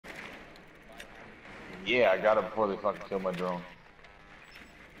Yeah, I got it before they fucking killed my drone.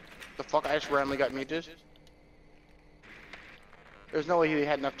 The fuck? I just randomly got muted. There's no way he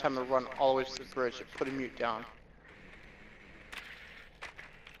had enough time to run all the way to the bridge and put a mute down.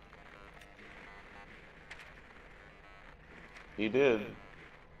 He did.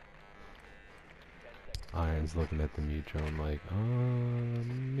 Iron's looking at the mute drone like,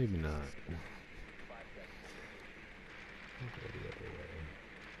 maybe not. I'll go the other way.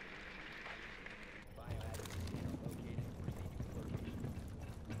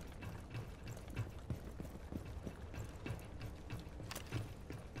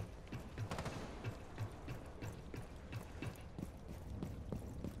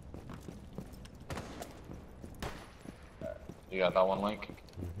 You got that one, Link?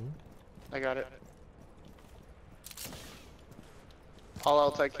 I got it. All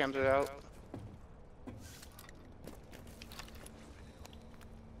outside cams are out.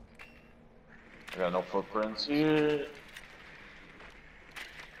 I got no footprints here.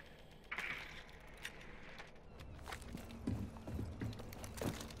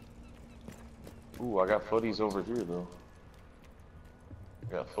 Ooh, I got footies over here though.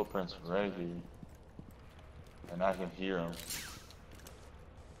 I got footprints right here. And I can hear them.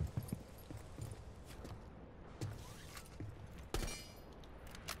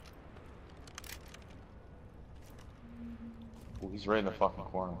 Ooh, he's right in the fucking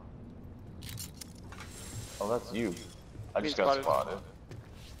corner. Oh, that's you. I just got spotted.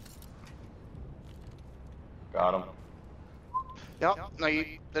 Got him. Yep, no,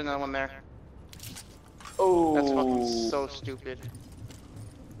 there's another one there. Oh, That's fucking so stupid.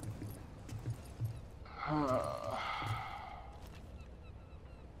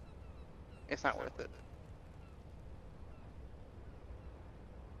 It's not worth it.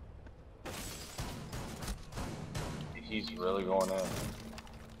 He's really going in.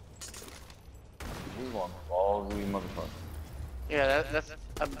 He's one ballsy motherfucker. Yeah, that's.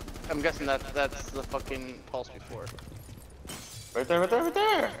 I'm guessing that's the fucking pulse before. Right there, right there, right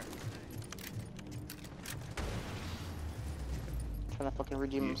there! Trying to fucking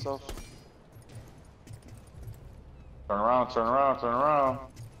redeem himself. Turn around, turn around, turn around.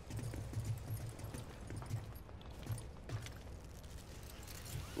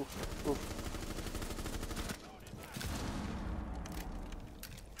 Oof, oof.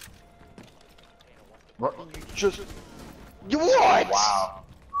 What? You what? Wow.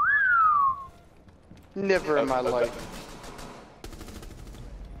 Never in my life.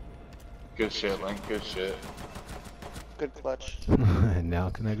 Good shit, Link, good shit. Good clutch. Now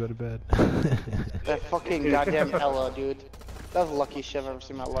can I go to bed? That fucking goddamn Ella, dude. That was the luckiest shit I've ever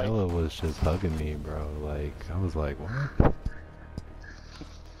seen in my life. Ella was just hugging me, bro. Like, I was like, what?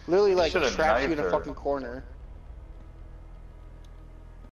 Literally, like, Should've trapped you knifed in a her. fucking corner.